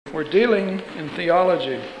We're dealing in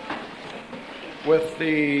theology with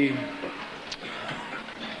the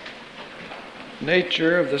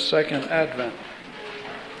nature of the second advent.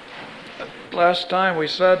 Last time we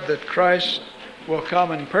said that Christ will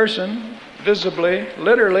come in person, visibly,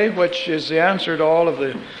 literally, which is the answer to all of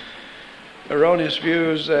the erroneous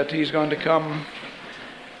views that he's going to come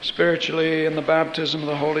spiritually in the baptism of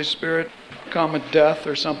the Holy Spirit, come at death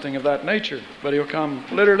or something of that nature. But he'll come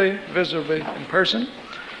literally, visibly, in person,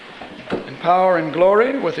 in power and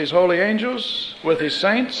glory, with his holy angels, with his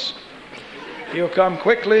saints. He'll come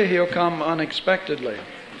quickly, he'll come unexpectedly.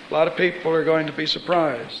 A lot of people are going to be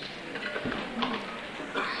surprised.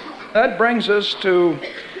 That brings us to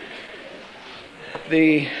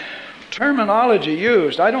the terminology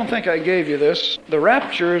used. I don't think I gave you this. The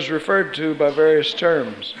rapture is referred to by various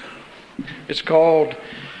terms. It's called,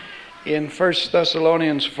 in 1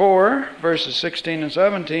 Thessalonians 4, verses 16 and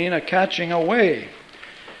 17, a catching away.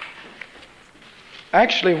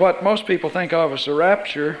 Actually, what most people think of as the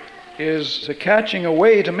rapture is a catching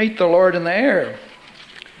away to meet the Lord in the air.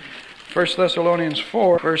 1 Thessalonians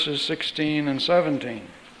 4, verses 16 and 17.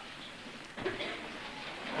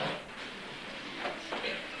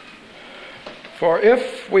 For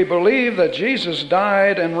if we believe that Jesus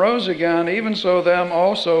died and rose again, even so them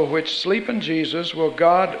also which sleep in Jesus will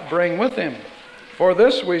God bring with him. For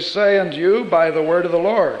this we say unto you by the word of the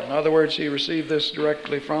Lord. In other words, he received this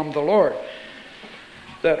directly from the Lord.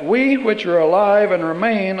 That we which are alive and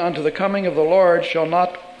remain unto the coming of the Lord shall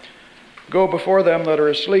not go before them that are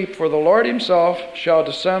asleep. For the Lord himself shall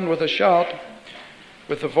descend with a shout,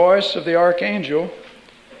 with the voice of the archangel,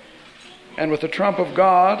 and with the trump of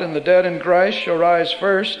God, and the dead in Christ shall rise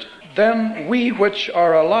first. Then we which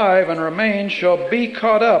are alive and remain shall be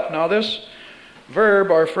caught up. Now this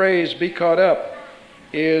verb or phrase, be caught up,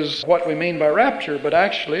 is what we mean by rapture, but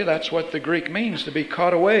actually that's what the Greek means, to be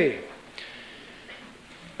caught away.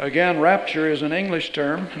 Again, rapture is an English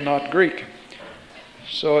term, not Greek.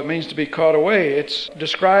 So it means to be caught away. It's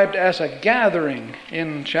described as a gathering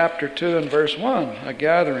in chapter 2 and verse 1, a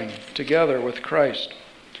gathering together with Christ.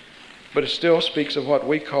 But it still speaks of what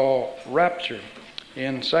we call rapture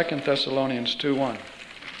in 2 Thessalonians 2:1.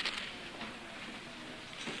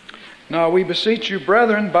 Now we beseech you,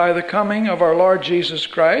 brethren, by the coming of our Lord Jesus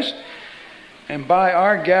Christ, and by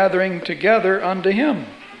our gathering together unto him.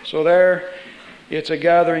 So there, it's a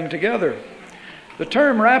gathering together. The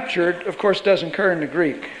term raptured, of course, doesn't occur in the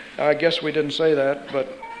Greek. I guess we didn't say that, but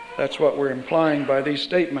that's what we're implying by these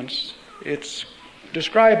statements. It's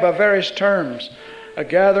described by various terms. A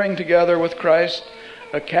gathering together with Christ,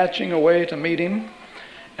 a catching away to meet him.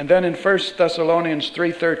 And then in 1 Thessalonians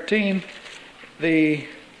 3:13, the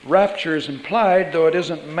rapture is implied, though it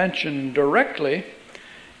isn't mentioned directly.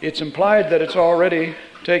 It's implied that it's already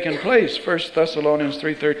taken place. 1 Thessalonians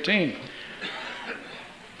 3:13.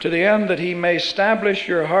 To the end that he may establish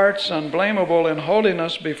your hearts unblameable in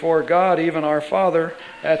holiness before God, even our Father,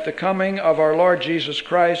 at the coming of our Lord Jesus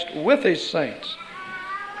Christ with his saints.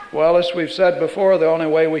 Well, as we've said before, the only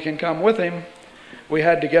way we can come with him, we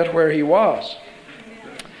had to get where he was.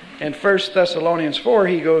 In 1 Thessalonians 4,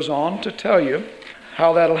 he goes on to tell you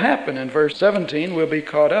how that'll happen. In verse 17, we'll be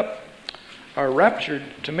caught up, or raptured,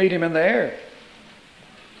 to meet him in the air.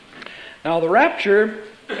 Now, the rapture,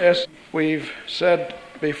 as we've said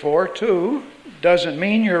before, too, doesn't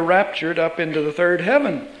mean you're raptured up into the third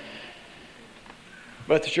heaven.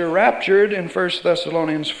 But that you're raptured in 1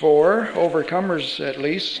 Thessalonians 4, overcomers at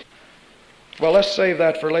least. Well, let's save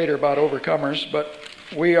that for later about overcomers. But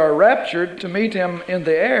we are raptured to meet him in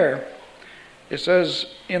the air. It says,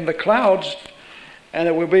 in the clouds, and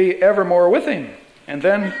it will be evermore with him. And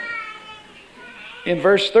then in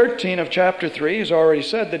verse 13 of chapter 3, he's already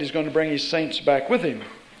said that he's going to bring his saints back with him.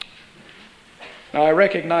 Now, I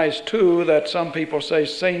recognize, too, that some people say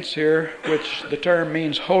saints here, which the term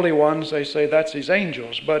means holy ones. They say that's his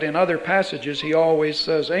angels. But in other passages, he always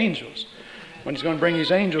says angels. When he's going to bring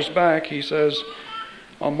his angels back, he says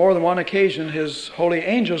on more than one occasion, his holy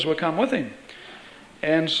angels will come with him.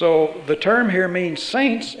 And so the term here means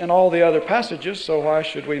saints in all the other passages, so why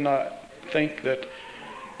should we not think that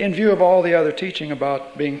in view of all the other teaching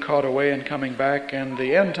about being caught away and coming back and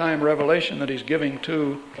the end-time revelation that he's giving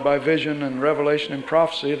to by vision and revelation and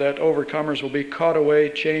prophecy, that overcomers will be caught away,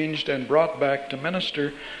 changed, and brought back to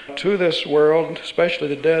minister to this world, especially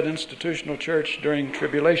the dead institutional church during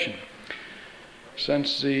tribulation,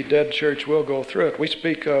 since the dead church will go through it. We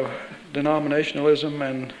speak of denominationalism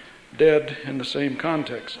and dead in the same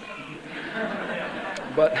context.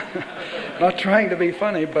 But not trying to be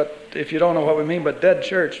funny, but if you don't know what we mean by dead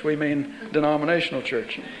church, we mean denominational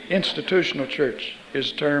church. Institutional church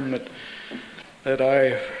is a term that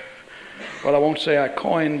I Well, I won't say I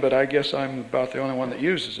coined, but I guess I'm about the only one that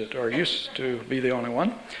uses it, or used to be the only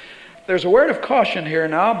one. There's a word of caution here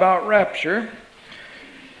now about rapture.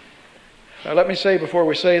 Let me say before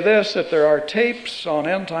we say this that there are tapes on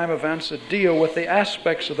end-time events that deal with the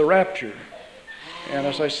aspects of the rapture. And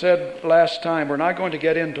as I said last time, we're not going to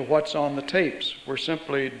get into what's on the tapes. We're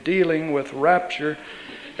simply dealing with rapture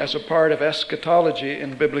as a part of eschatology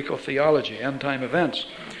in biblical theology, end-time events.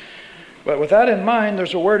 But with that in mind,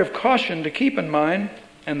 there's a word of caution to keep in mind,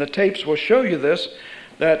 and the tapes will show you this,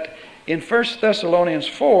 that in 1 Thessalonians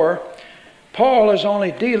 4, Paul is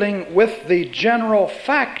only dealing with the general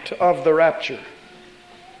fact of the rapture.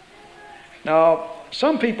 Now,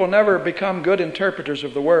 some people never become good interpreters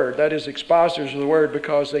of the Word, that is, expositors of the Word,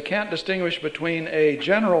 because they can't distinguish between a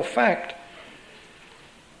general fact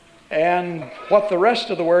and what the rest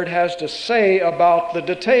of the Word has to say about the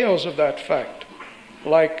details of that fact.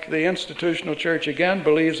 Like the institutional church, again,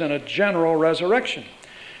 believes in a general resurrection.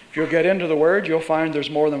 If you'll get into the Word, you'll find there's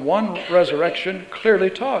more than one resurrection clearly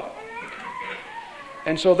taught.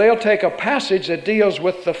 And so they'll take a passage that deals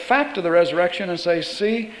with the fact of the resurrection and say,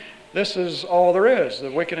 see, this is all there is.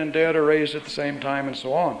 The wicked and dead are raised at the same time, and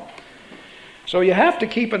so on. So you have to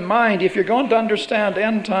keep in mind, if you're going to understand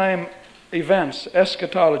end-time events,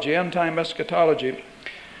 eschatology, end-time eschatology,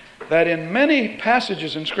 that in many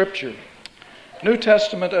passages in Scripture, New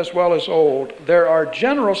Testament as well as Old, there are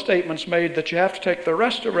general statements made that you have to take the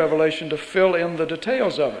rest of Revelation to fill in the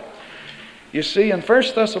details of it. You see, in 1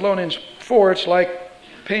 Thessalonians 4, it's like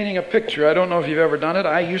painting a picture. I don't know if you've ever done it.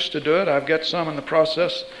 I used to do it. I've got some in the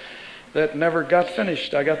process that never got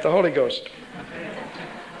finished. I got the Holy Ghost.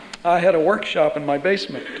 I had a workshop in my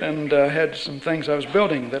basement and had some things I was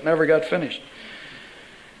building that never got finished.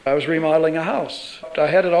 I was remodeling a house. I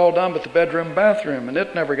had it all done but the bedroom, bathroom, and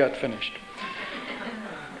it never got finished.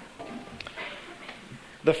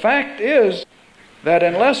 The fact is that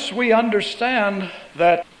unless we understand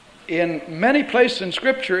that in many places in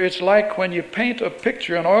Scripture, it's like when you paint a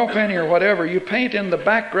picture, an oil painting or whatever, you paint in the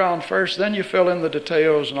background first, then you fill in the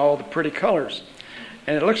details and all the pretty colors.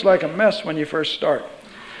 And it looks like a mess when you first start.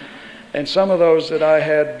 And some of those that I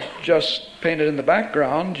had just painted in the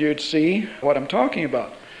background, you'd see what I'm talking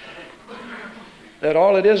about. That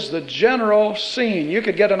all it is the general scene. You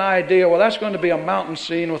could get an idea, well, that's going to be a mountain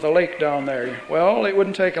scene with a lake down there. Well, it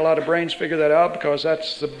wouldn't take a lot of brains to figure that out because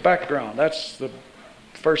that's the background. That's the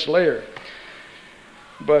first layer.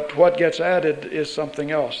 But what gets added is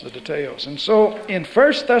something else, the details. And so in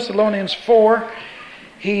 1 Thessalonians 4,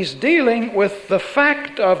 he's dealing with the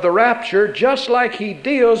fact of the rapture just like he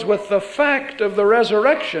deals with the fact of the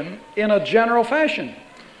resurrection in a general fashion.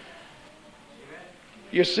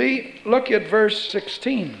 You see, look at verse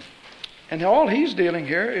 16. And all he's dealing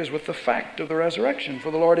here is with the fact of the resurrection.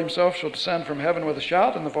 For the Lord himself shall descend from heaven with a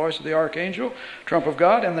shout and the voice of the archangel, trump of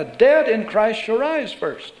God, and the dead in Christ shall rise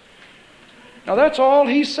first. Now that's all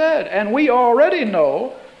he said. And we already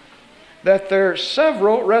know that there are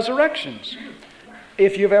several resurrections.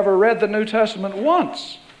 If you've ever read the New Testament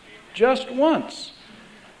once, just once,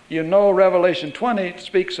 you know Revelation 20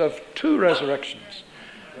 speaks of 2 resurrections.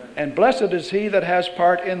 And blessed is he that has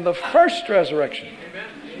part in the first resurrection.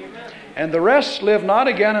 And the rest live not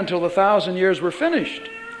again until the 1,000 years were finished.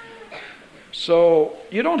 So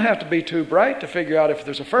you don't have to be too bright to figure out if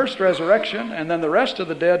there's a first resurrection and then the rest of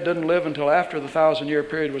the dead didn't live until after the 1,000-year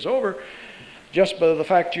period was over. Just by the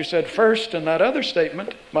fact you said first in that other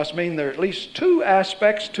statement must mean there are at least 2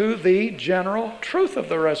 aspects to the general truth of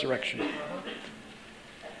the resurrection.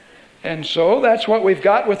 And so that's what we've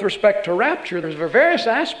got with respect to rapture. There's various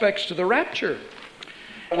aspects to the rapture.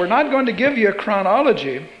 We're not going to give you a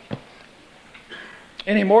chronology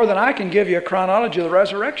any more than I can give you a chronology of the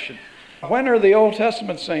resurrection. When are the Old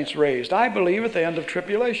Testament saints raised? I believe at the end of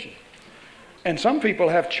tribulation. And some people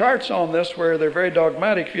have charts on this where they're very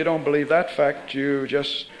dogmatic. If you don't believe that fact, you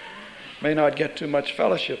just may not get too much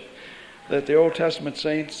fellowship. That the Old Testament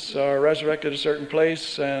saints are resurrected at a certain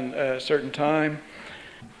place and a certain time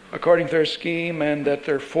according to their scheme, and that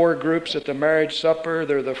there are 4 groups at the marriage supper.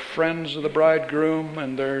 They're the friends of the bridegroom,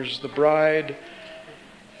 and there's the bride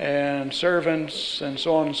and servants, and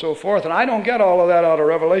so on and so forth. And I don't get all of that out of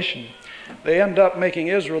Revelation. They end up making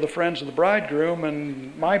Israel the friends of the bridegroom,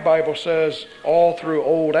 and my Bible says all through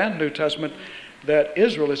Old and New Testament that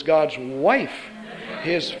Israel is God's wife,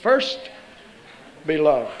 his first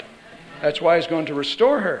beloved. That's why he's going to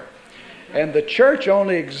restore her. And the church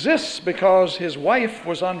only exists because his wife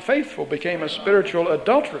was unfaithful, became a spiritual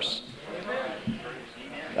adulteress.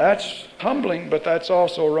 That's humbling, but that's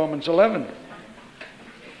also Romans 11.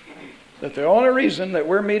 That the only reason that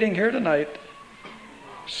we're meeting here tonight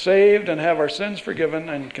saved and have our sins forgiven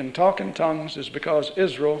and can talk in tongues is because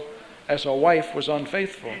Israel, as a wife, was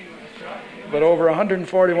unfaithful. But over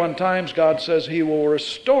 141 times God says He will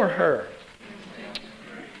restore her.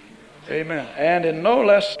 Amen. And in no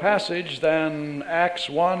less passage than Acts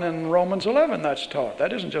 1 and Romans 11 that's taught.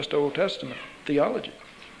 That isn't just Old Testament theology.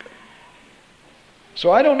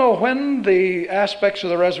 So I don't know when the aspects of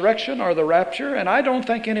the resurrection or the rapture, and I don't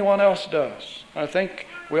think anyone else does. I think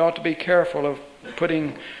we ought to be careful of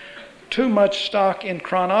putting too much stock in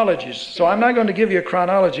chronologies. So I'm not going to give you a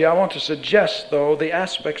chronology. I want to suggest, though, the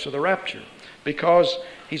aspects of the rapture, because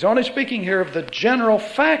he's only speaking here of the general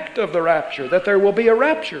fact of the rapture, that there will be a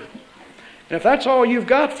rapture. And if that's all you've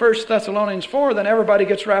got, 1 Thessalonians 4, then everybody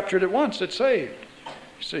gets raptured at once. It's saved.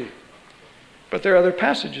 You see. But there are other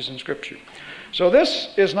passages in Scripture. So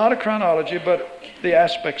this is not a chronology, but the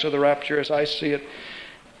aspects of the rapture as I see it.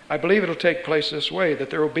 I believe it'll take place this way, that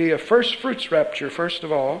there will be a first fruits rapture, first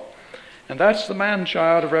of all, and that's the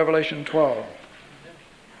man-child of Revelation 12.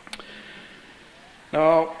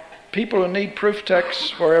 Now, people who need proof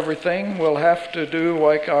texts for everything will have to do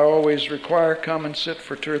like I always require, come and sit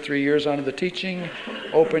for 2 or 3 years under the teaching,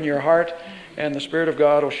 open your heart, and the Spirit of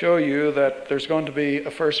God will show you that there's going to be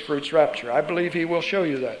a first fruits rapture. I believe He will show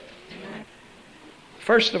you that.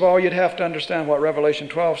 First of all, you'd have to understand what Revelation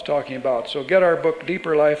 12 is talking about. So get our book,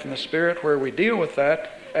 Deeper Life in the Spirit, where we deal with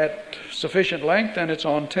that at sufficient length, and it's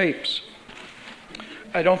on tapes.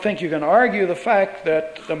 I don't think you can argue the fact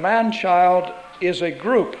that the man-child is a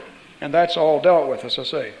group, and that's all dealt with, as I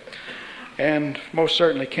say. And most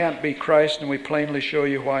certainly can't be Christ, and we plainly show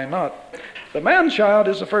you why not. The man-child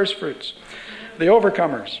is the first fruits, the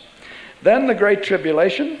overcomers. Then the Great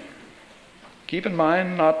Tribulation. Keep in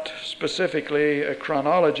mind, not specifically a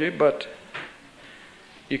chronology, but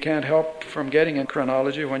you can't help from getting a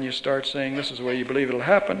chronology when you start saying this is the way you believe it'll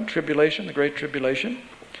happen. Tribulation, the Great Tribulation.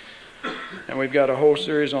 And we've got a whole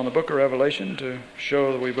series on the book of Revelation to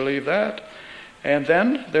show that we believe that. And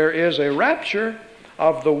then there is a rapture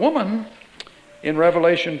of the woman in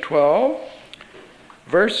Revelation 12,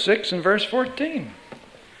 verse 6 and verse 14.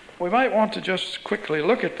 We might want to just quickly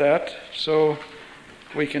look at that so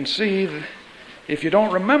we can see. If you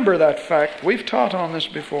don't remember that fact, we've taught on this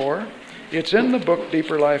before. It's in the book,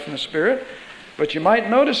 Deeper Life in the Spirit. But you might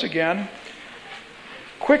notice again,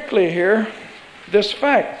 quickly here, this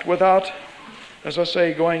fact without, as I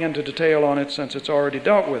say, going into detail on it since it's already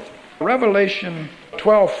dealt with. Revelation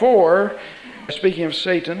 12:4, speaking of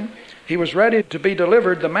Satan, he was ready to be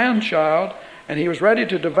delivered, the man-child, and he was ready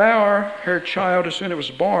to devour her child as soon as it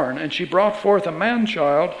was born. And she brought forth a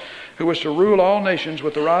man-child who was to rule all nations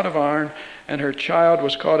with a rod of iron, and her child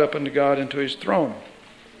was caught up unto God into His throne.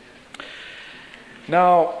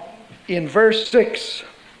 Now, in verse 6,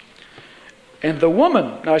 and the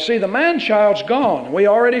woman, now see, the man-child's gone. We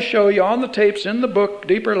already show you on the tapes in the book,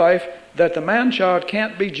 Deeper Life, that the man-child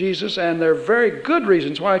can't be Jesus, and there are very good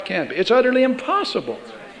reasons why it can't be. It's utterly impossible.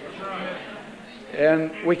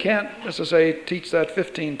 And we can't, as I say, teach that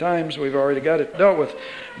 15 times. We've already got it dealt with.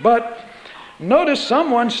 But notice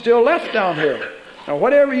someone's still left down here. Now,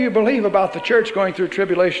 whatever you believe about the church going through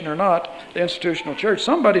tribulation or not, the institutional church,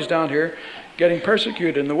 somebody's down here getting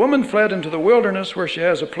persecuted. And the woman fled into the wilderness where she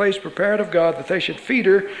has a place prepared of God that they should feed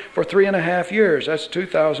her for 3.5 years. That's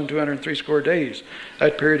 2,260 days.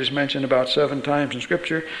 That period is mentioned about 7 times in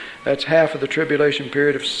Scripture. That's half of the tribulation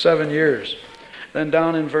period of 7 years. Then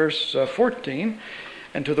down in verse 14,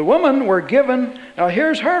 and to the woman were given, now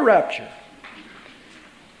here's her rapture.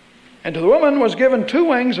 And to the woman was given 2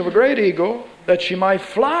 wings of a great eagle, that she might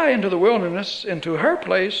fly into the wilderness, into her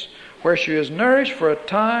place, where she is nourished for a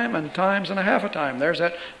time and times and a half a time. There's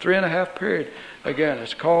that 3.5 period. Again,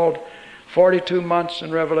 it's called 42 months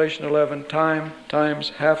in Revelation 11, time, times,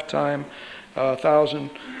 half time,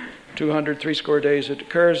 1,260 days. It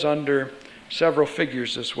occurs under several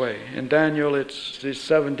figures this way. In Daniel, it's the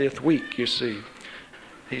 70th week, you see.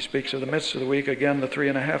 He speaks of the midst of the week, again, the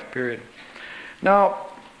 3.5 period. Now,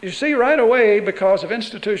 you see right away, because of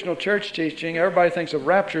institutional church teaching, everybody thinks of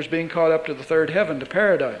rapture as being caught up to the third heaven, to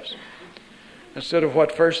paradise, instead of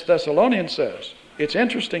what 1 Thessalonians says. It's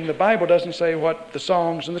interesting, the Bible doesn't say what the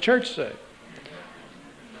songs in the church say.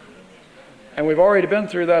 And we've already been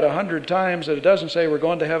through that 100 times, that it doesn't say we're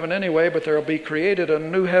going to heaven anyway, but there will be created a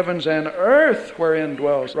new heavens and earth wherein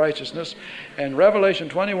dwells righteousness. And Revelation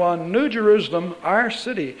 21, New Jerusalem, our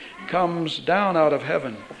city, comes down out of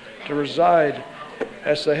heaven to reside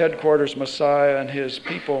as the headquarters Messiah and His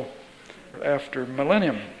people after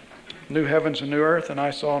millennium. New heavens and new earth, and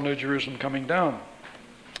I saw New Jerusalem coming down.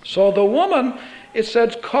 So the woman, it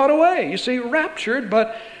says, caught away. You see, raptured,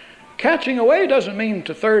 but Catching away doesn't mean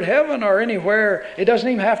to third heaven or anywhere. It doesn't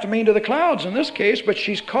even have to mean to the clouds in this case, but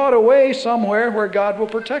she's caught away somewhere where God will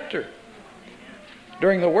protect her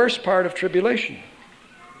during the worst part of tribulation.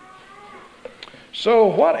 So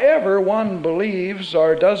whatever one believes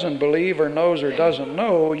or doesn't believe or knows or doesn't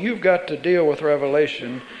know, you've got to deal with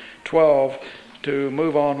Revelation 12 to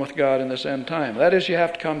move on with God in this end time. That is, you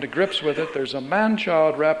have to come to grips with it. There's a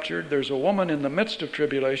man-child raptured. There's a woman in the midst of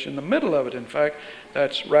tribulation, the middle of it, in fact,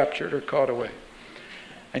 that's raptured or caught away.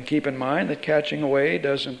 And keep in mind that catching away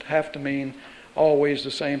doesn't have to mean always the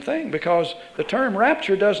same thing, because the term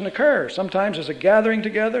rapture doesn't occur. Sometimes it's a gathering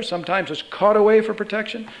together, sometimes it's caught away for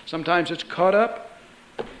protection, sometimes it's caught up,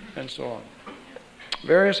 and so on.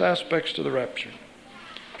 Various aspects to the rapture.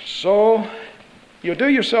 So you'll do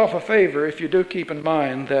yourself a favor if you do keep in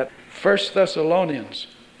mind that 1 Thessalonians,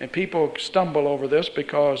 and people stumble over this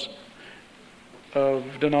because of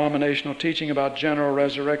denominational teaching about general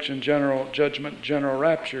resurrection, general judgment, general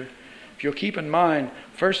rapture. If you'll keep in mind,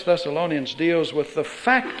 1 Thessalonians deals with the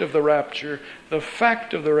fact of the rapture, the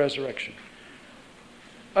fact of the resurrection.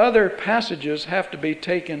 Other passages have to be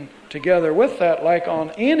taken together with that, like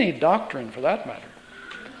on any doctrine for that matter,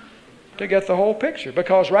 to get the whole picture.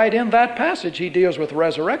 Because right in that passage he deals with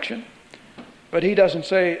resurrection, but he doesn't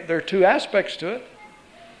say there are two aspects to it.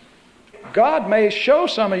 God may show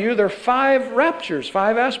some of you there are 5 raptures,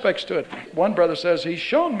 5 aspects to it. One brother says he's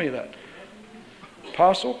shown me that.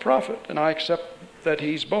 Apostle, prophet, and I accept that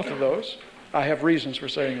he's both of those. I have reasons for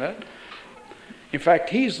saying that. In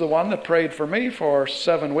fact, he's the one that prayed for me for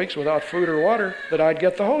 7 weeks without food or water that I'd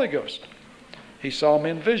get the Holy Ghost. He saw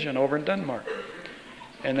me in vision over in Denmark.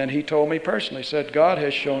 And then he told me personally, said, God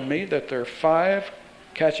has shown me that there are 5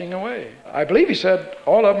 catching away. I believe he said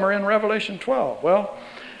all of them are in Revelation 12. Well,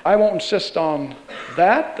 I won't insist on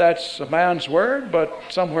that. That's a man's word, but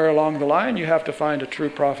somewhere along the line you have to find a true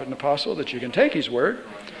prophet and apostle that you can take his word.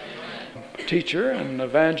 Teacher and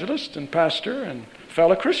evangelist and pastor and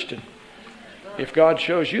fellow Christian. If God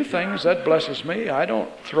shows you things, that blesses me. I don't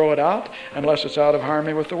throw it out unless it's out of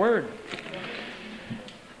harmony with the word.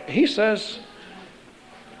 He says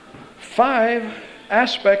 5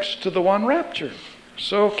 aspects to the one rapture.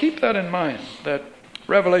 So keep that in mind, that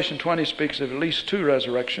Revelation 20 speaks of at least 2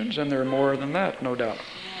 resurrections, and there are more than that, no doubt.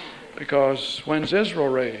 Because when's Israel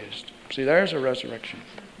raised? See, there's a resurrection.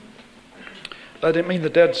 That didn't mean the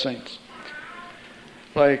dead saints,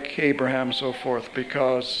 like Abraham and so forth,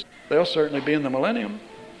 because they'll certainly be in the millennium.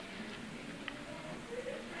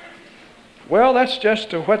 Well, that's just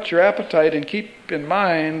to whet your appetite, and keep in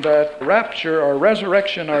mind that rapture or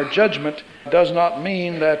resurrection or judgment does not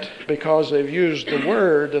mean that because they've used the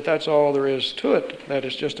word that that's all there is to it. That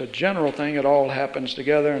is just a general thing. It all happens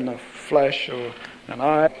together in the flesh or an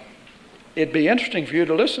eye. It'd be interesting for you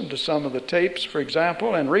to listen to some of the tapes, for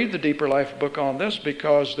example, and read the Deeper Life book on this,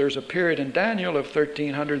 because there's a period in Daniel of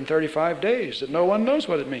 1,335 days that no one knows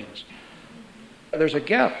what it means. There's a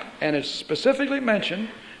gap, and it's specifically mentioned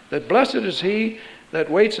that blessed is he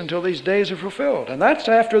that waits until these days are fulfilled. And that's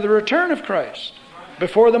after the return of Christ,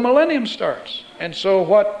 before the millennium starts. And so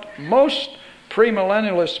what most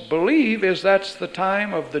premillennialists believe is that's the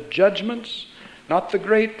time of the judgments, not the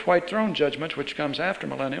great white throne judgment, which comes after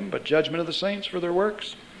millennium, but judgment of the saints for their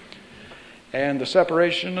works, and the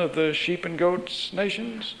separation of the sheep and goats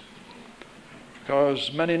nations.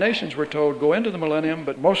 Because many nations were told go into the millennium,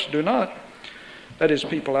 but most do not. That is,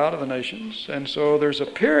 people out of the nations. And so there's a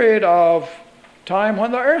period of time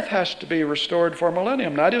when the earth has to be restored for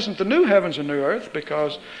millennium. Now, it isn't the new heavens and new earth,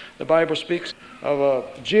 because the Bible speaks of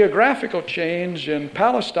a geographical change in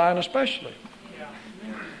Palestine especially.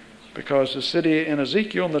 Because the city in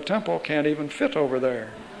Ezekiel and the temple can't even fit over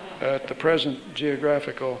there at the present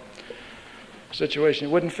geographical situation.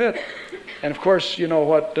 It wouldn't fit. And of course, you know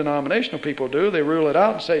what denominational people do. They rule it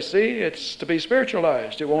out and say, see, it's to be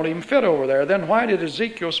spiritualized. It won't even fit over there. Then why did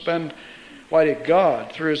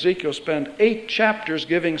God, through Ezekiel, spend 8 chapters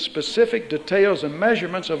giving specific details and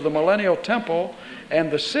measurements of the millennial temple and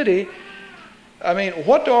the city? I mean,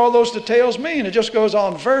 what do all those details mean? It just goes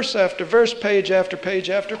on verse after verse, page after page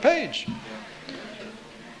after page.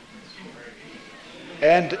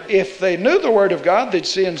 And if they knew the Word of God, they'd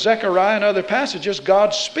see in Zechariah and other passages,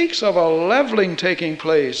 God speaks of a leveling taking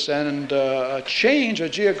place and a change, a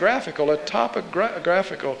geographical, a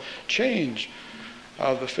topographical change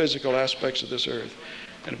of the physical aspects of this earth.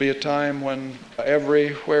 It'll be a time when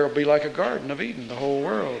everywhere will be like a Garden of Eden, the whole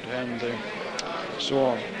world, and so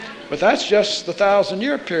on. But that's just the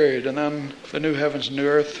 1,000-year period, and then the new heavens and new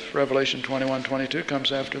earth, Revelation 21:22,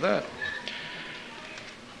 comes after that.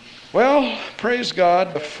 Well, praise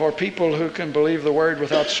God for people who can believe the Word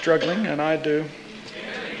without struggling, and I do.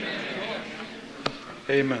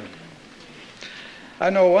 Amen. I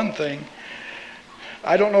know one thing.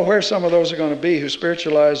 I don't know where some of those are going to be who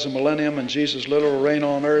spiritualize the millennium and Jesus' literal reign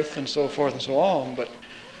on earth and so forth and so on, but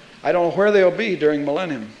I don't know where they'll be during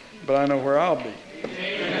millennium, but I know where I'll be.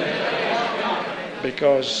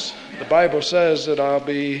 Because the Bible says that I'll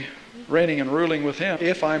be reigning and ruling with Him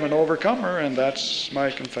if I'm an overcomer, and that's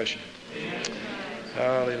my confession.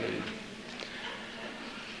 Hallelujah.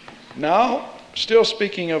 Now, still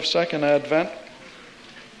speaking of Second Advent,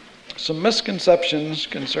 some misconceptions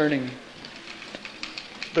concerning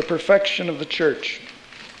the perfection of the church.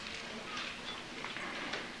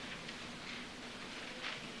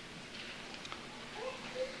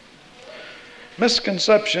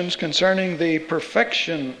 Misconceptions concerning the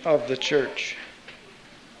perfection of the church.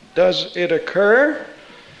 Does it occur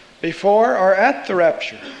before or at the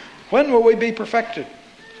rapture? When will we be perfected?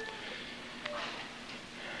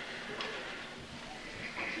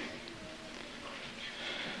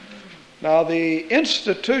 Now, the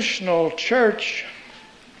institutional church,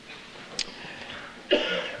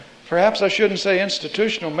 perhaps I shouldn't say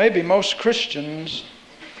institutional, maybe most Christians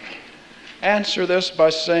answer this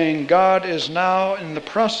by saying God is now in the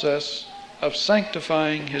process of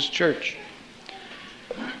sanctifying His church.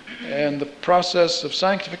 And the process of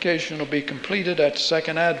sanctification will be completed at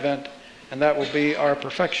Second Advent, and that will be our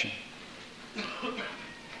perfection.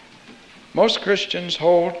 Most Christians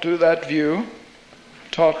hold to that view,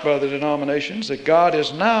 taught by the denominations, that God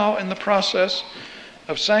is now in the process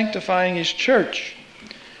of sanctifying His church.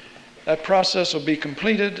 That process will be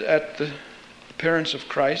completed at the appearance of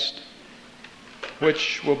Christ,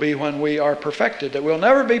 which will be when we are perfected. That we'll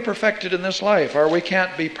never be perfected in this life, or we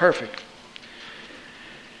can't be perfect.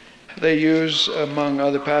 They use, among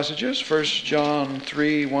other passages, 1 John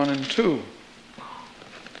 3, 1 and 2.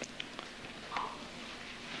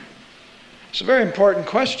 It's a very important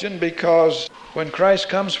question because when Christ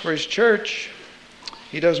comes for His church,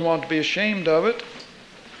 He doesn't want to be ashamed of it.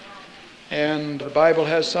 And the Bible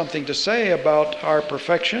has something to say about our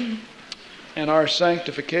perfection and our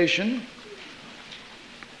sanctification.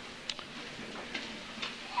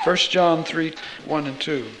 1 John 3, 1 and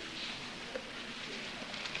 2.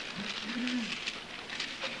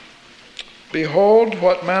 Behold,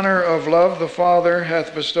 what manner of love the Father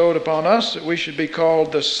hath bestowed upon us, that we should be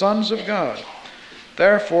called the sons of God.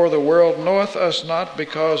 Therefore the world knoweth us not,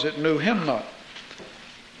 because it knew Him not.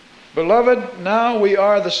 Beloved, now we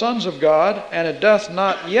are the sons of God, and it doth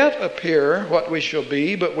not yet appear what we shall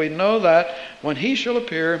be, but we know that when He shall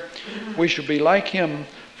appear, we shall be like Him,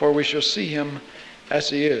 for we shall see Him as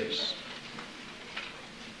He is.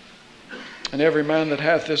 And every man that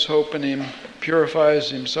hath this hope in Him purifies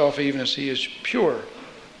himself even as He is pure.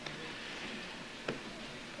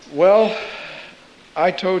 Well,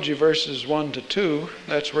 I told you verses 1 to 2,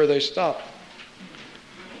 that's where they stop.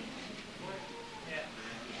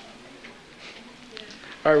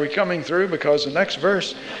 Are we coming through? Because the next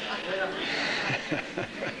verse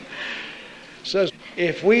says,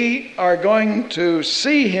 if we are going to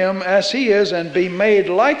see Him as He is and be made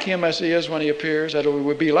like Him as He is when He appears, that we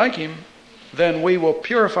would be like Him, then we will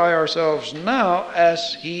purify ourselves now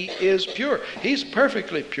as He is pure. He's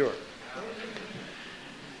perfectly pure.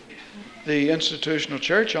 The institutional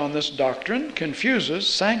church on this doctrine confuses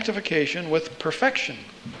sanctification with perfection.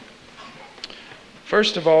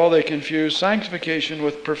 First of all, they confuse sanctification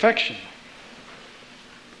with perfection.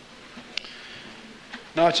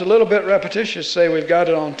 Now, it's a little bit repetitious to say we've got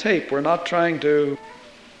it on tape. We're not trying to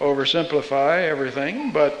oversimplify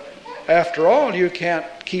everything, but after all, you can't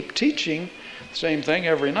keep teaching the same thing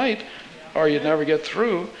every night, or you'd never get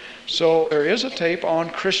through. So there is a tape on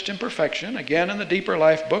Christian perfection. Again, in the Deeper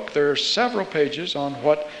Life book, there are several pages on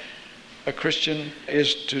what a Christian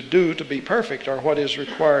is to do to be perfect, or what is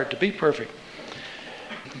required to be perfect.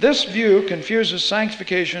 This view confuses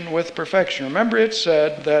sanctification with perfection. Remember, it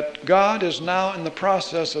said that God is now in the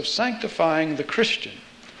process of sanctifying the Christian,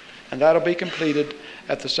 and that'll be completed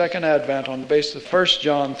at the Second Advent on the basis of 1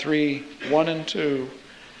 John 3, 1 and 2.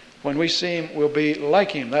 When we see Him, we'll be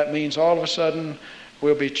like Him. That means all of a sudden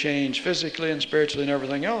we'll be changed physically and spiritually and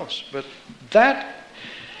everything else. But that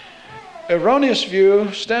erroneous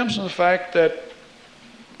view stems from the fact that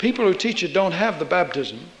people who teach it don't have the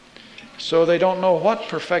baptism, so they don't know what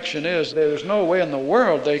perfection is. There's no way in the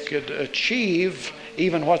world they could achieve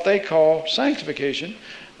even what they call sanctification,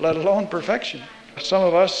 let alone perfection. Some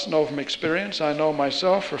of us know from experience. I know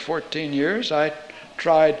myself for 14 years. I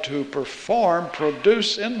tried to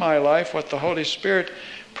produce in my life what the Holy Spirit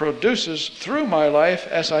produces through my life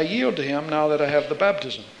as I yield to Him now that I have the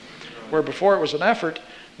baptism. Where before it was an effort,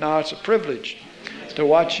 now it's a privilege to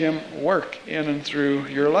watch Him work in and through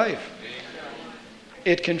your life.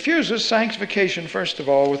 it confuses sanctification, first of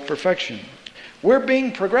all, with perfection. We're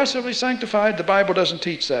being progressively sanctified. The Bible doesn't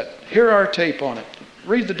teach that. Here our tape on it.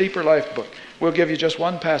 Read the Deeper Life book. We'll give you just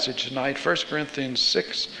one passage tonight, 1 Corinthians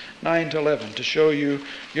 6, 9 to 11, to show you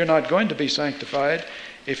you're not going to be sanctified.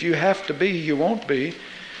 If you have to be, you won't be.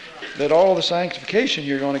 That all the sanctification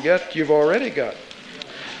you're going to get, you've already got.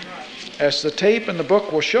 As the tape and the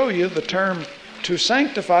book will show you, the term to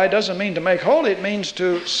sanctify doesn't mean to make holy. It means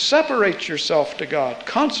to separate yourself to God,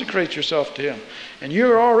 consecrate yourself to Him. And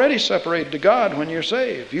you're already separated to God when you're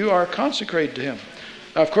saved. You are consecrated to Him.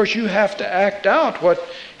 Now, of course, you have to act out what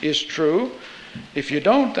is true. If you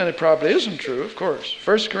don't, then it probably isn't true, of course.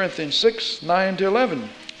 1 Corinthians 6, 9 to 11.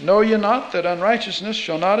 Know ye not that unrighteousness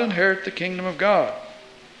shall not inherit the kingdom of God?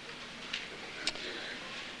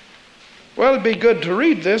 Well, it'd be good to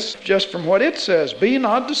read this just from what it says. Be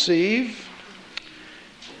not deceived.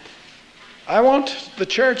 I want the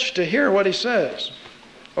church to hear what he says.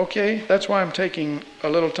 Okay, that's why I'm taking a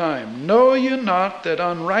little time. Know ye not that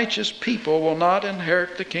unrighteous people will not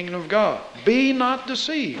inherit the kingdom of God? Be not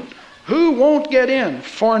deceived. Who won't get in?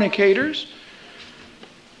 Fornicators.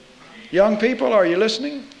 Young people, are you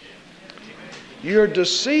listening? You're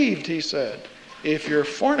deceived, he said, if you're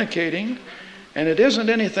fornicating. And it isn't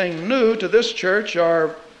anything new to this church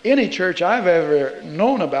or any church I've ever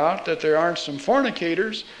known about that there aren't some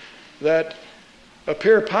fornicators that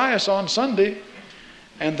appear pious on Sunday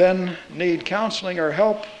and then need counseling or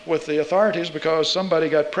help with the authorities because somebody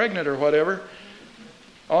got pregnant or whatever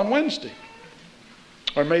on Wednesday.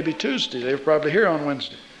 Or maybe Tuesday. They were probably here on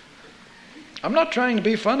Wednesday. I'm not trying to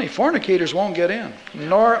be funny. Fornicators won't get in.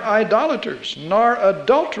 Nor idolaters, nor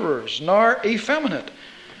adulterers, nor effeminate.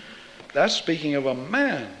 That's speaking of a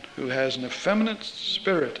man who has an effeminate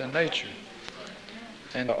spirit and nature.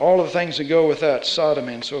 And all of the things that go with that,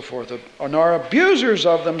 sodomy and so forth. Nor abusers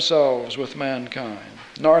of themselves with mankind.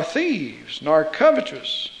 Nor thieves, nor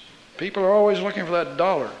covetous. People are always looking for that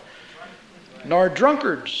dollar. Nor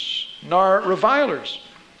drunkards, nor revilers,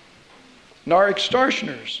 nor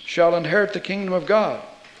extortioners shall inherit the kingdom of God.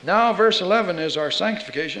 Now verse 11 is our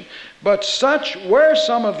sanctification. But such were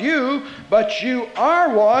some of you, but you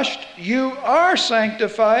are washed, you are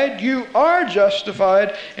sanctified, you are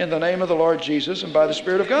justified in the name of the Lord Jesus and by the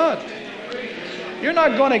Spirit of God. You're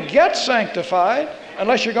not going to get sanctified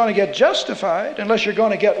unless you're going to get justified, unless you're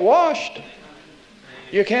going to get washed.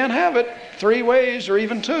 You can't have it 3 ways or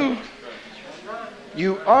even 2.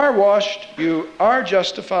 You are washed, you are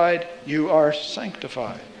justified, you are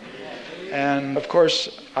sanctified. And of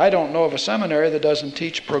course, I don't know of a seminary that doesn't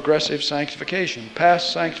teach progressive sanctification.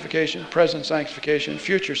 Past sanctification, present sanctification,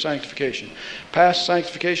 future sanctification. Past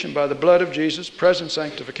sanctification by the blood of Jesus, present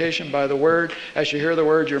sanctification by the Word. As you hear the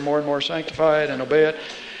Word, you're more and more sanctified and obey it.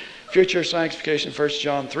 Future sanctification, 1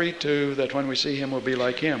 John 3:2, that when we see Him, we'll be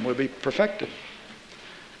like Him. We'll be perfected.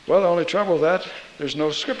 Well, the only trouble with that, there's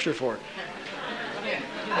no scripture for it.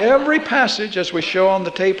 Every passage, as we show on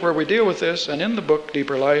the tape where we deal with this, and in the book,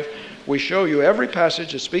 Deeper Life, we show you every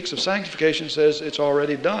passage that speaks of sanctification says it's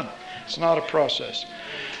already done. It's not a process.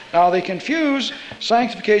 Now they confuse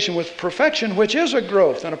sanctification with perfection, which is a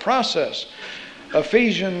growth and a process.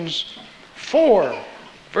 Ephesians 4,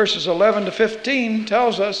 verses 11 to 15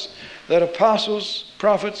 tells us that apostles,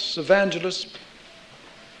 prophets, evangelists,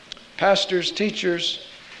 pastors, teachers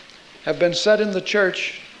have been set in the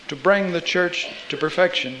church to bring the church to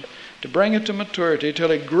perfection, to bring it to maturity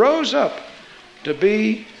till it grows up to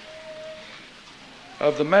be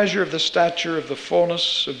of the measure of the stature of the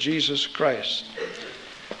fullness of Jesus Christ.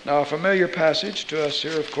 Now, a familiar passage to us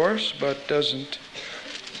here, of course, but doesn't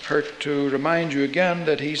hurt to remind you again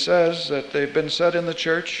that he says that they've been set in the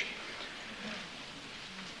church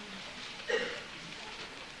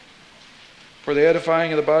for the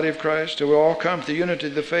edifying of the body of Christ, till we all come to the unity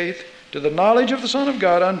of the faith, to the knowledge of the Son of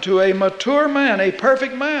God, unto a mature man, a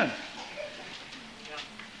perfect man.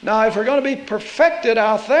 Now, if we're going to be perfected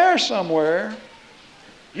out there somewhere,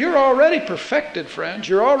 you're already perfected, friends.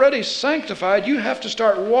 You're already sanctified. You have to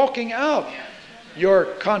start walking out your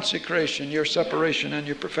consecration, your separation, and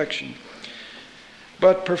your perfection.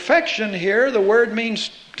 But perfection here, the word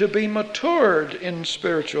means to be matured in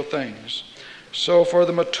spiritual things. So for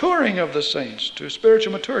the maturing of the saints, to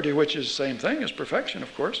spiritual maturity, which is the same thing as perfection,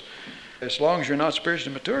 of course. As long as you're not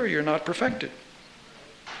spiritually mature, you're not perfected.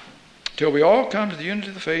 Till we all come to the unity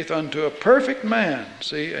of the faith unto a perfect man,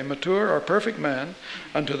 see, a mature or perfect man,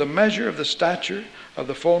 unto the measure of the stature of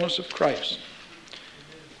the fullness of Christ.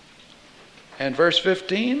 And verse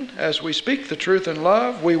 15, as we speak the truth in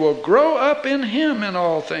love, we will grow up in Him in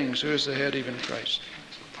all things, who is the head, even Christ.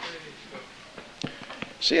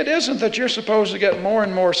 See, it isn't that you're supposed to get more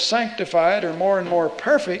and more sanctified or more and more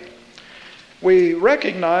perfect. We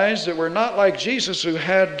recognize that we're not like Jesus, who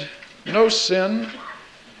had no sin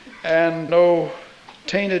and no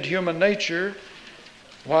tainted human nature,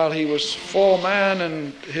 while he was full man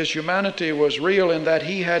and his humanity was real in that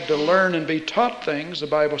he had to learn and be taught things. The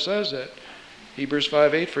Bible says that. Hebrews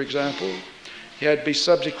 5:8, for example. He had to be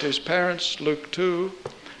subject to his parents, Luke 2,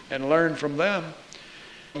 and learn from them.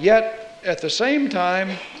 Yet, at the same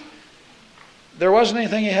time, there wasn't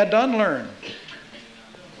anything he had to unlearn.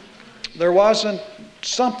 There wasn't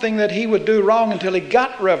something that he would do wrong until he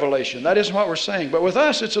got revelation. That isn't what we're saying. But with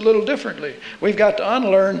us, it's a little differently. We've got to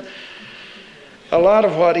unlearn a lot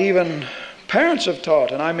of what even parents have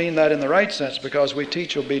taught. And I mean that in the right sense, because we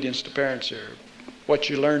teach obedience to parents here. What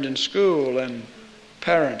you learned in school and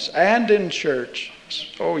parents and in church.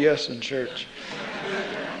 Oh, yes, in church.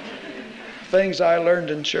 Things I learned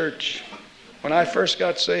in church. When I first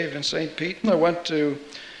got saved in St. Pete, I went to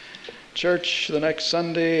church the next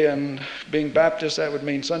Sunday, and being Baptist, that would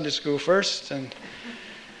mean Sunday school first. And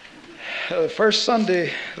the first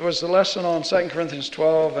Sunday was the lesson on 2 Corinthians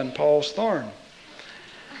 12 and Paul's thorn.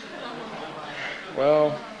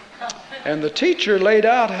 Well, and the teacher laid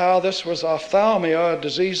out how this was ophthalmia, a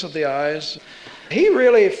disease of the eyes. He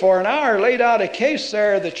really, for an hour, laid out a case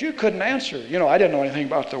there that you couldn't answer. You know, I didn't know anything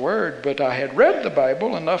about the Word, but I had read the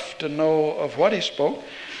Bible enough to know of what he spoke.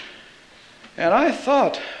 And I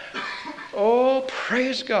thought, oh,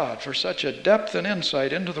 praise God for such a depth and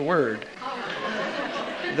insight into the Word,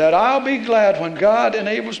 that I'll be glad when God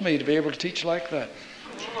enables me to be able to teach like that.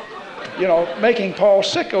 You know, making Paul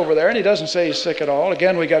sick over there, and he doesn't say he's sick at all.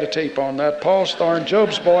 Again, we got a tape on that. Paul's thorn,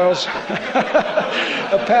 Job's boils,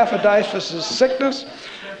 Epaphroditus' sickness.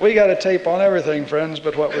 We got a tape on everything, friends,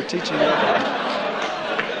 but what we're teaching about.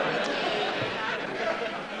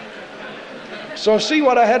 So see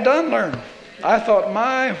what I had to unlearn. I thought,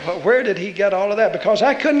 where did he get all of that? Because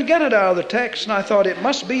I couldn't get it out of the text, and I thought it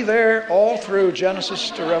must be there all through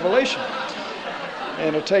Genesis to Revelation. And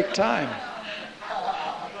it'll take time.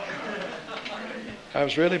 I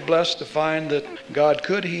was really blessed to find that God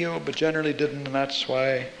could heal, but generally didn't, and that's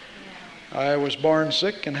why I was born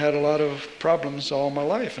sick and had a lot of problems all my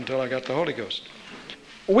life until I got the Holy Ghost.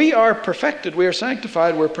 We are perfected, we are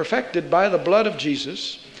sanctified, we're perfected by the blood of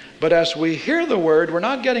Jesus. But as we hear the Word, we're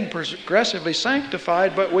not getting progressively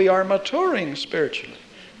sanctified, but we are maturing spiritually,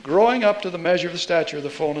 growing up to the measure of the stature of the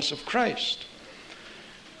fullness of Christ,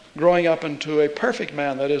 growing up into a perfect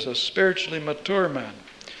man, that is, a spiritually mature man.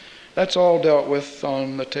 That's all dealt with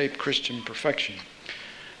on the tape Christian Perfection.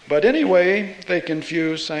 But anyway, they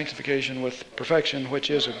confuse sanctification with perfection, which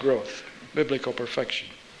is a growth, biblical perfection.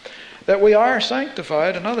 That we are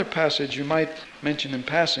sanctified, another passage you might mention in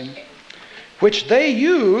passing, which they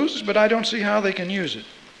use, but I don't see how they can use it.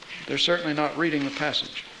 They're certainly not reading the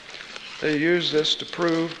passage. They use this to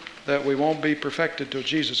prove that we won't be perfected till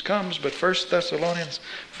Jesus comes, but 1 Thessalonians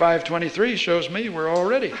 5:23 shows me we're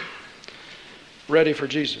already ready for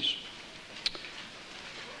Jesus.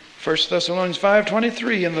 1 Thessalonians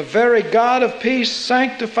 5:23, and the very God of peace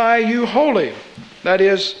sanctify you wholly. That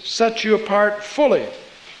is, set you apart fully,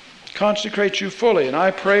 consecrate you fully. And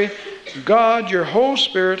I pray, God, your whole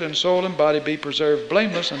spirit and soul and body be preserved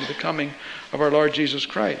blameless unto the coming of our Lord Jesus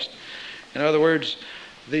Christ. In other words,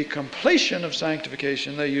 the completion of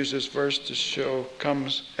sanctification, they use this verse to show,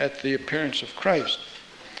 comes at the appearance of Christ.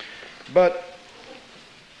 But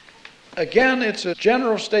again, it's a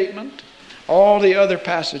general statement. All the other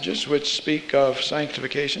passages which speak of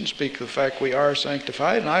sanctification speak of the fact we are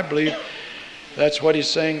sanctified, and I believe that's what he's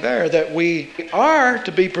saying there, that we are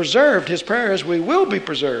to be preserved. His prayer is we will be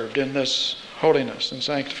preserved in this holiness and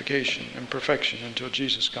sanctification and perfection until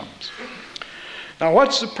Jesus comes. Now,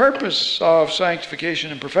 what's the purpose of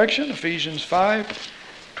sanctification and perfection? Ephesians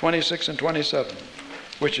 5:26 and 27,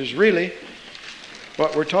 which is really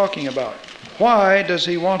what we're talking about. Why does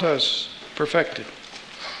he want us perfected?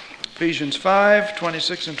 Ephesians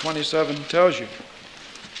 5:26 and 27 tells you.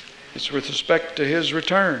 It's with respect to his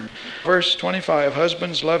return. Verse 25,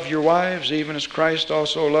 husbands, love your wives, even as Christ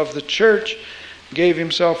also loved the church, gave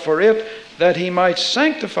himself for it, that he might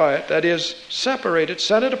sanctify it, that is, separate it,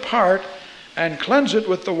 set it apart, and cleanse it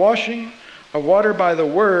with the washing of water by the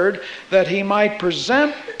word, that he might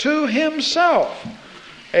present to himself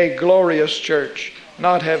a glorious church,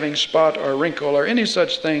 not having spot or wrinkle or any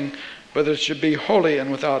such thing, but that it should be holy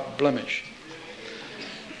and without blemish.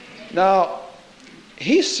 Now,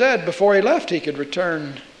 he said before he left he could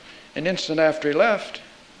return an instant after he left.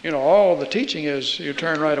 You know, all the teaching is you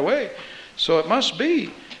turn right away. So it must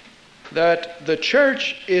be that the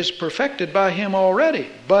church is perfected by Him already.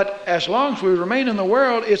 But as long as we remain in the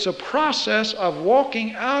world, it's a process of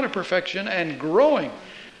walking out of perfection and growing.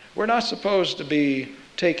 We're not supposed to be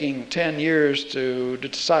taking 10 years to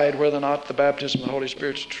decide whether or not the baptism of the Holy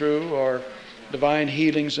Spirit is true, or divine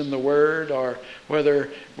healings in the Word, or whether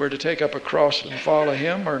we're to take up a cross and follow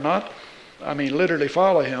Him or not. I mean, literally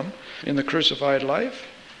follow Him in the crucified life,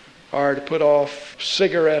 or to put off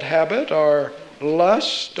cigarette habit, or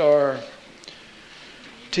lust, or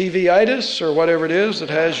TV-itis, or whatever it is that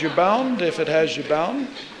has you bound, if it has you bound.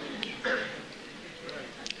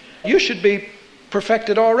 You should be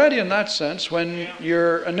perfected already in that sense when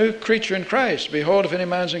you're a new creature in Christ. Behold, if any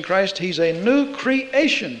man's in Christ, he's a new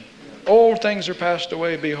creation. Old things are passed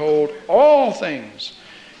away. Behold, all things,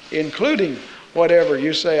 including whatever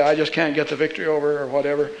you say, I just can't get the victory over, or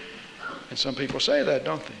whatever. And some people say that,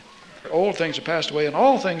 don't they? Old things are passed away and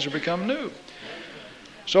all things are become new.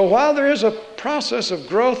 So while there is a process of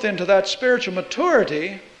growth into that spiritual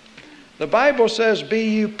maturity, the Bible says, be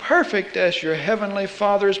you perfect as your heavenly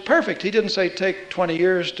Father is perfect. He didn't say take 20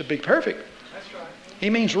 years to be perfect. That's right. He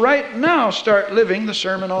means right now start living the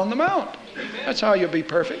Sermon on the Mount. That's how you'll be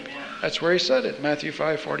perfect. That's where He said it, Matthew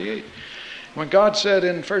 5:48. When God said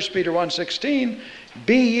in 1 Peter 1:16,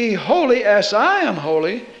 be ye holy as I am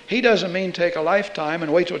holy, He doesn't mean take a lifetime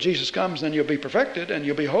and wait till Jesus comes, then you'll be perfected and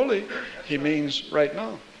you'll be holy. He means right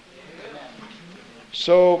now.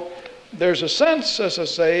 So there's a sense, as I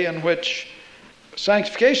say, in which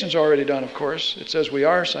sanctification's already done, of course. It says we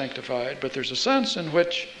are sanctified, but there's a sense in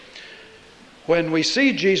which when we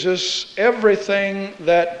see Jesus, everything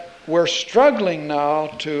that we're struggling now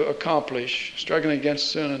to accomplish, struggling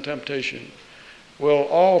against sin and temptation, will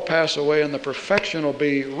all pass away, and the perfection will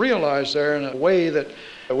be realized there in a way that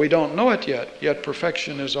we don't know it yet. Yet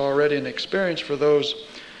perfection is already an experience for those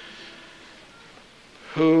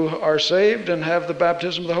who are saved and have the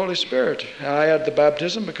baptism of the Holy Spirit. I add the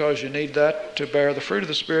baptism because you need that to bear the fruit of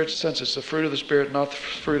the Spirit, since it's the fruit of the Spirit, not the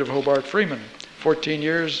fruit of Hobart Freeman. 14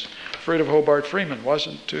 years, fruit of Hobart Freeman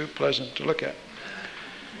wasn't too pleasant to look at.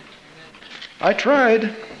 I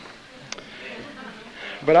tried,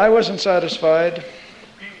 but I wasn't satisfied.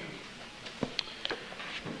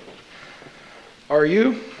 Are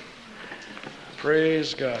you?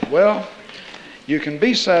 Praise God. Well, you can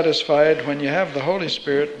be satisfied when you have the Holy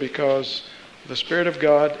Spirit, because the Spirit of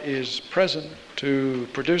God is present to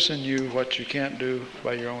produce in you what you can't do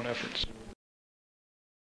by your own efforts.